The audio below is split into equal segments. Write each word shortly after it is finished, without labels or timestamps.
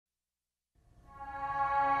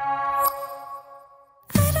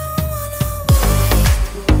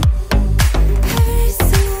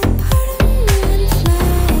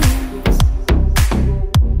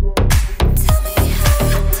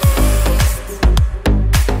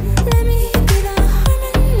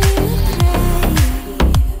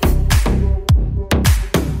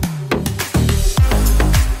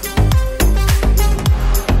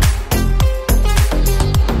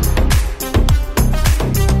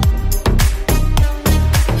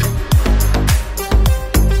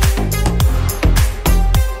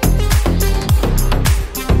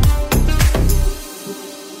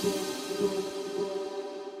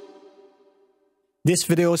This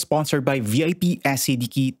video is sponsored by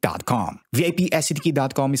VIPSCDKey.com.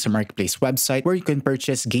 VIPSCDKey.com is a marketplace website where you can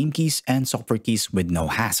purchase game keys and software keys with no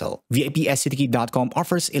hassle. VIPSCDKey.com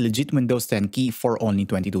offers a legit Windows 10 key for only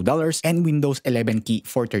 $22 and Windows 11 key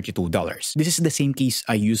for $32. This is the same keys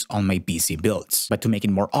I use on my PC builds. But to make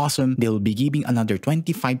it more awesome, they'll be giving another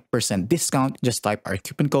 25% discount. Just type our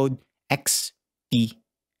coupon code XTNC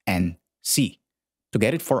to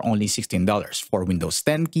get it for only $16 for Windows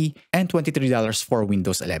 10 key and $23 for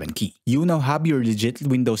Windows 11 key. You now have your legit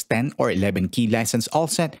Windows 10 or 11 key license all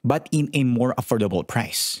set, but in a more affordable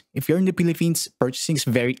price. If you're in the Philippines, purchasing is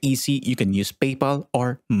very easy. You can use PayPal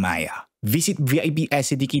or Maya. Visit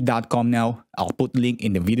VIPSCDK.com now. I'll put the link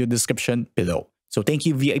in the video description below. So thank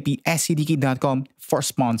you VIPSCDK.com for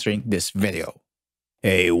sponsoring this video.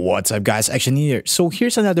 Hey, what's up guys, Action here. So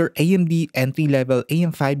here's another AMD entry-level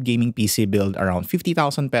AM5 gaming PC build around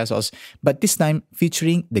 50,000 pesos, but this time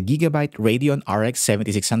featuring the Gigabyte Radeon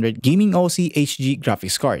RX7600 Gaming OC HG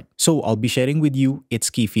graphics card. So I'll be sharing with you its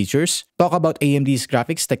key features, talk about AMD's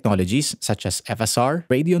graphics technologies such as FSR,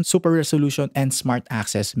 Radeon Super Resolution, and Smart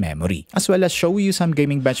Access Memory, as well as show you some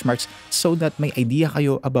gaming benchmarks so that may idea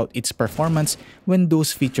kayo about its performance when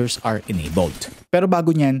those features are enabled. Pero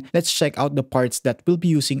bago nyan, let's check out the parts that we'll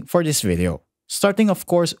be using for this video. Starting of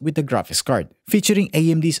course with the graphics card, featuring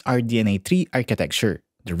AMD's RDNA 3 architecture.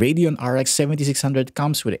 The Radeon RX7600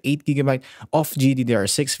 comes with 8GB of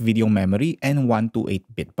GDDR6 video memory and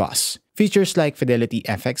 128-bit bus. Features like Fidelity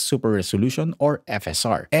FX Super Resolution or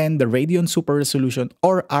FSR and the Radeon Super Resolution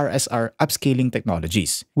or RSR upscaling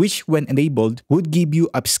technologies, which when enabled would give you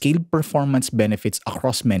upscaled performance benefits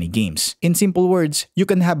across many games. In simple words, you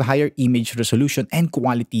can have higher image resolution and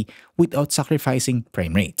quality without sacrificing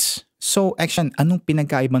frame rates. So, Action, anong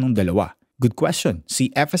pinagkaiba ng dalawa? Good question. Si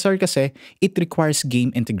FSR kasi, it requires game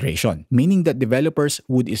integration, meaning that developers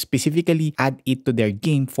would specifically add it to their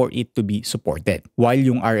game for it to be supported. While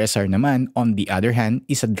yung RSR naman, on the other hand,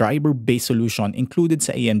 is a driver-based solution included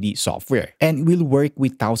sa AMD software and will work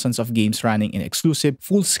with thousands of games running in exclusive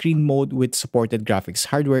full-screen mode with supported graphics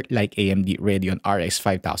hardware like AMD Radeon RX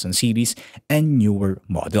 5000 series and newer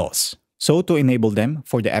models. So to enable them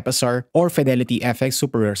for the FSR or Fidelity FX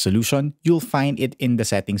Super Resolution, you'll find it in the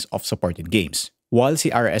settings of supported games. While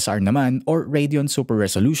si RSR naman or Radeon Super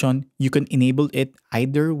Resolution, you can enable it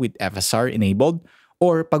either with FSR enabled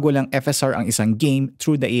or pag walang FSR ang isang game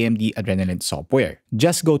through the AMD Adrenalin software.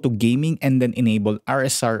 Just go to gaming and then enable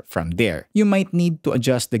RSR from there. You might need to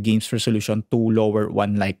adjust the game's resolution to lower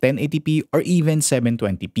one like 1080p or even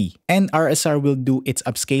 720p. And RSR will do its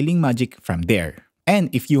upscaling magic from there.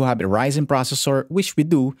 And if you have a Ryzen processor, which we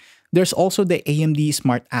do, there's also the AMD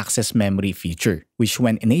Smart Access Memory feature, which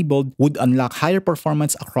when enabled would unlock higher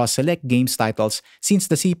performance across select games titles since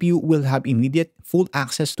the CPU will have immediate full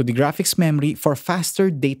access to the graphics memory for faster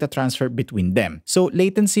data transfer between them. So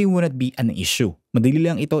latency wouldn't be an issue. Madali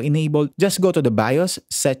lang ito enable. Just go to the BIOS,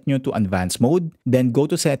 set nyo to advanced mode, then go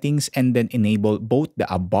to settings and then enable both the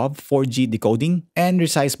above 4G decoding and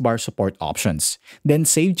resize bar support options. Then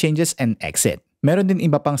save changes and exit. Meron din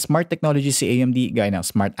iba pang smart technology si AMD gaya ng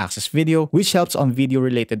Smart Access Video which helps on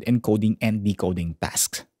video-related encoding and decoding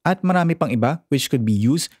tasks. At marami pang iba which could be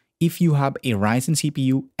used if you have a Ryzen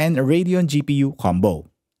CPU and a Radeon GPU combo.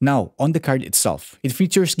 Now, on the card itself, it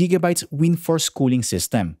features Gigabyte's WindForce cooling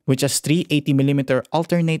system, which has 3 80mm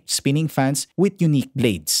alternate spinning fans with unique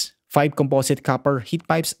blades, 5 composite copper heat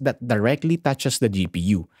pipes that directly touches the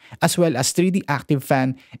GPU, as well as 3D active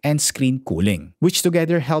fan and screen cooling, which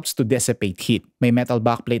together helps to dissipate heat. May metal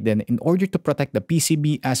backplate then in order to protect the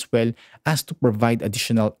PCB as well as to provide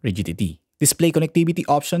additional rigidity. Display connectivity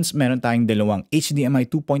options, meron tayong dalawang HDMI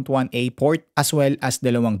 2.1a port as well as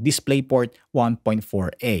dalawang DisplayPort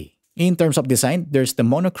 1.4a. In terms of design, there's the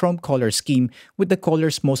monochrome color scheme with the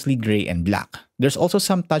colors mostly gray and black. There's also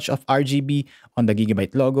some touch of RGB on the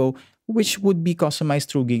Gigabyte logo, which would be customized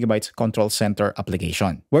through Gigabyte's Control Center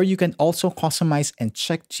application, where you can also customize and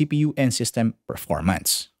check GPU and system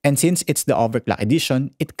performance. And since it's the overclock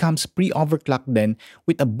edition, it comes pre-overclocked then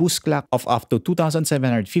with a boost clock of up to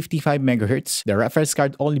 2755 MHz. The reference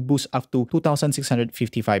card only boosts up to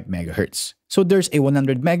 2655 MHz. So there's a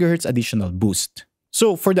 100 MHz additional boost.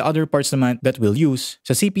 So for the other parts naman that we'll use,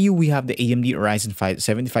 sa CPU we have the AMD Ryzen 5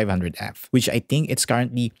 7500F, which I think it's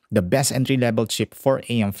currently the best entry-level chip for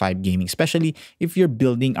AM5 gaming, especially if you're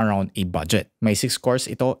building around a budget. May 6 cores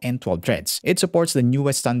ito and 12 threads. It supports the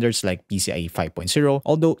newest standards like PCIe 5.0,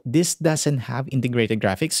 although this doesn't have integrated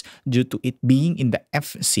graphics due to it being in the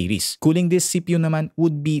F series. Cooling this CPU naman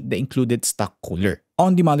would be the included stock cooler.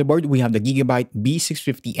 On the motherboard, we have the Gigabyte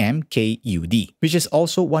B650M KUD, which is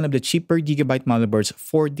also one of the cheaper Gigabyte motherboards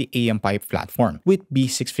for the AM5 platform with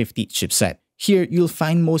B650 chipset. Here, you'll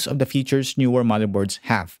find most of the features newer motherboards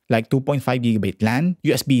have, like 2.5GB LAN,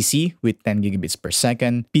 USB-C with 10 gigabits per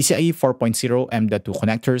second, PCIe 4.0 M.2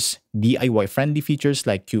 connectors, DIY-friendly features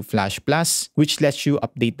like QFlash Plus, which lets you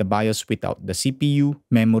update the BIOS without the CPU,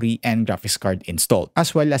 memory, and graphics card installed,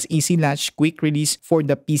 as well as easy latch quick release for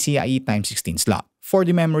the PCIe x16 slot. For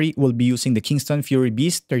the memory, we'll be using the Kingston Fury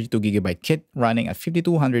Beast 32GB kit running at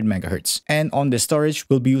 5200 MHz. And on the storage,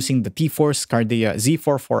 we'll be using the T-Force Cardea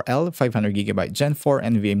Z44L 500GB Gen 4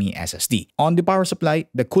 NVMe SSD. On the power supply,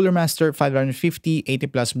 the Cooler Master 550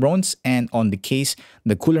 80+ bronze, and on the case,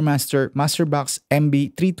 the Cooler Master MasterBox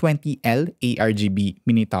MB320L ARGB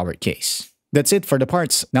mini tower case. That's it for the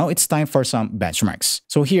parts. Now it's time for some benchmarks.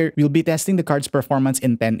 So here, we'll be testing the card's performance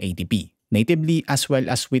in 1080p. Natively, as well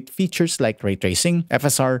as with features like ray tracing,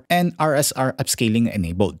 FSR, and RSR upscaling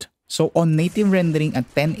enabled. So on native rendering at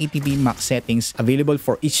 1080p max settings available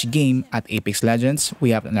for each game at Apex Legends,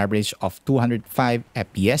 we have an average of 205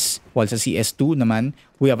 FPS, while sa CS2 naman,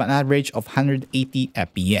 we have an average of 180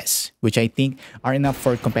 FPS, which I think are enough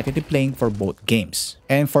for competitive playing for both games.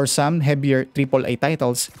 And for some heavier AAA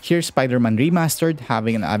titles, here's Spider-Man Remastered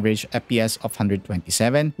having an average FPS of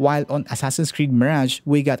 127, while on Assassin's Creed Mirage,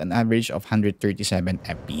 we got an average of 137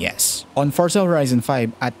 FPS. On Forza Horizon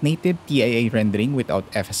 5, at native TIA rendering without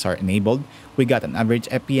FSR enabled, we got an average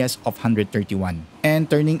FPS of 131. And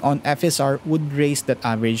turning on FSR would raise that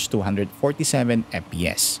average to 147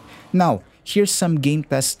 FPS. Now, here's some game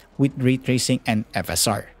tests with ray tracing and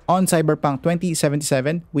FSR. On Cyberpunk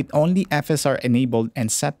 2077, with only FSR enabled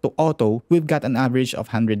and set to auto, we've got an average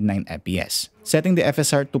of 109 FPS. Setting the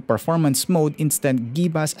FSR to performance mode instead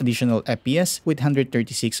give us additional FPS with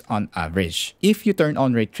 136 on average. If you turn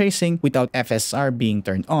on ray tracing without FSR being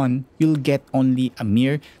turned on, you'll get only a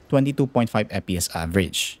mere 22.5 FPS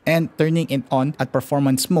average. And turning it on at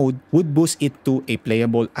performance mode would boost it to a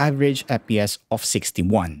playable average FPS of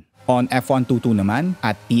 61. On F122 naman,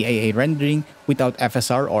 at TIA rendering without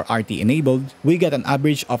FSR or RT enabled, we get an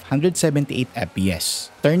average of 178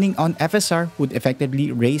 FPS. Turning on FSR would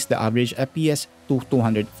effectively raise the average FPS to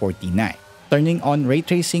 249. Turning on ray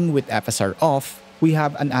tracing with FSR off, we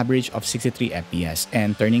have an average of 63 FPS,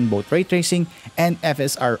 and turning both ray tracing and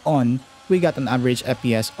FSR on, we got an average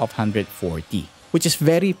FPS of 140, which is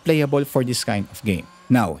very playable for this kind of game.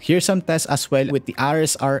 Now, here's some tests as well with the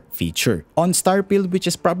RSR feature. On Starfield, which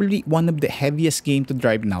is probably one of the heaviest games to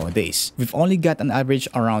drive nowadays, we've only got an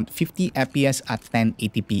average around 50 FPS at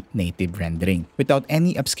 1080p native rendering without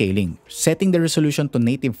any upscaling. Setting the resolution to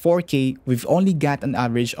native 4K, we've only got an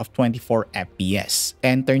average of 24 FPS.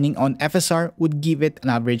 And turning on FSR would give it an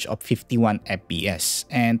average of 51 FPS.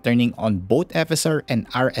 And turning on both FSR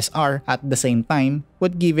and RSR at the same time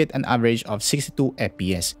would give it an average of 62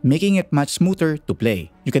 FPS, making it much smoother to play.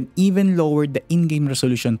 You can even lower the in-game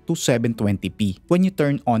resolution to 720p when you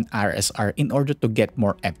turn on RSR in order to get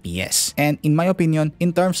more FPS. And in my opinion,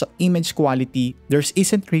 in terms of image quality, there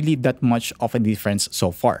isn't really that much of a difference so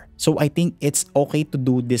far. So I think it's okay to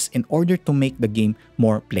do this in order to make the game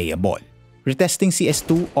more playable. Retesting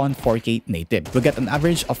CS2 on 4K native, we got an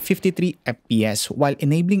average of 53 FPS while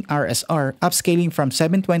enabling RSR upscaling from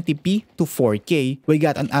 720p to 4K, we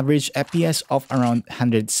got an average FPS of around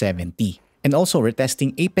 170. And also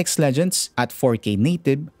retesting Apex Legends at 4K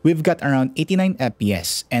native, we've got around 89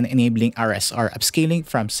 FPS, and enabling RSR upscaling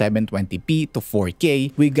from 720p to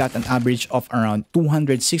 4K, we got an average of around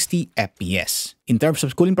 260 FPS. In terms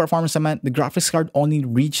of cooling performance naman, the graphics card only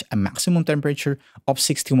reached a maximum temperature of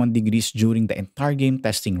 61 degrees during the entire game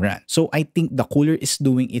testing run. So I think the cooler is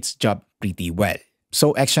doing its job pretty well.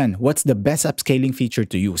 So Xtian, what's the best upscaling feature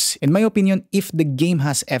to use? In my opinion, if the game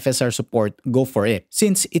has FSR support, go for it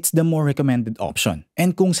since it's the more recommended option.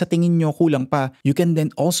 And kung sa tingin nyo kulang pa, you can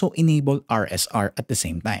then also enable RSR at the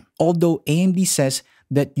same time. Although AMD says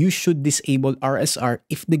that you should disable RSR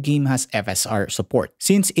if the game has FSR support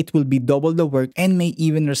since it will be double the work and may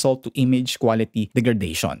even result to image quality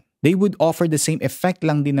degradation. They would offer the same effect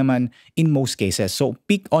lang din naman in most cases, so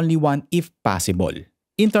pick only one if possible.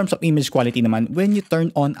 In terms of image quality naman, when you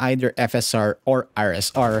turn on either FSR or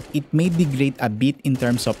RSR, it may degrade a bit in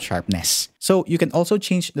terms of sharpness. So you can also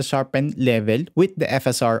change the sharpen level with the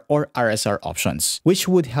FSR or RSR options, which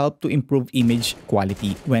would help to improve image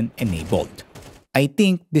quality when enabled. I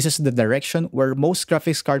think this is the direction where most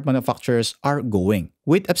graphics card manufacturers are going,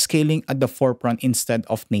 with upscaling at the forefront instead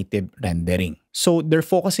of native rendering. So they're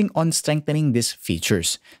focusing on strengthening these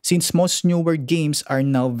features, since most newer games are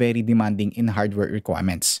now very demanding in hardware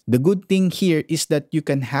requirements. The good thing here is that you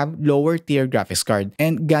can have lower tier graphics card,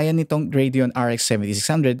 and gaya nitong Radeon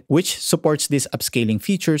RX7600, which supports these upscaling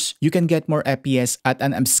features, you can get more FPS at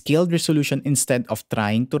an upscaled resolution instead of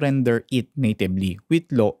trying to render it natively with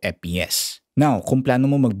low FPS. Now, kung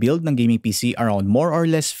plano mo mag-build ng gaming PC around more or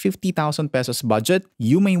less 50,000 pesos budget,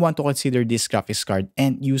 you may want to consider this graphics card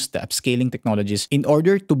and use the upscaling technologies in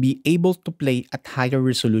order to be able to play at higher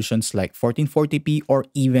resolutions like 1440p or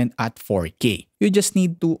even at 4K. You just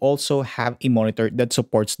need to also have a monitor that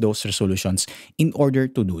supports those resolutions in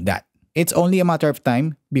order to do that. It's only a matter of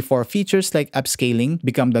time before features like upscaling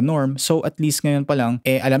become the norm, so at least ngayon pa lang,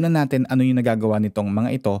 alam na natin ano yung nagagawa nitong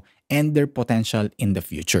mga ito and their potential in the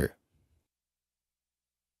future.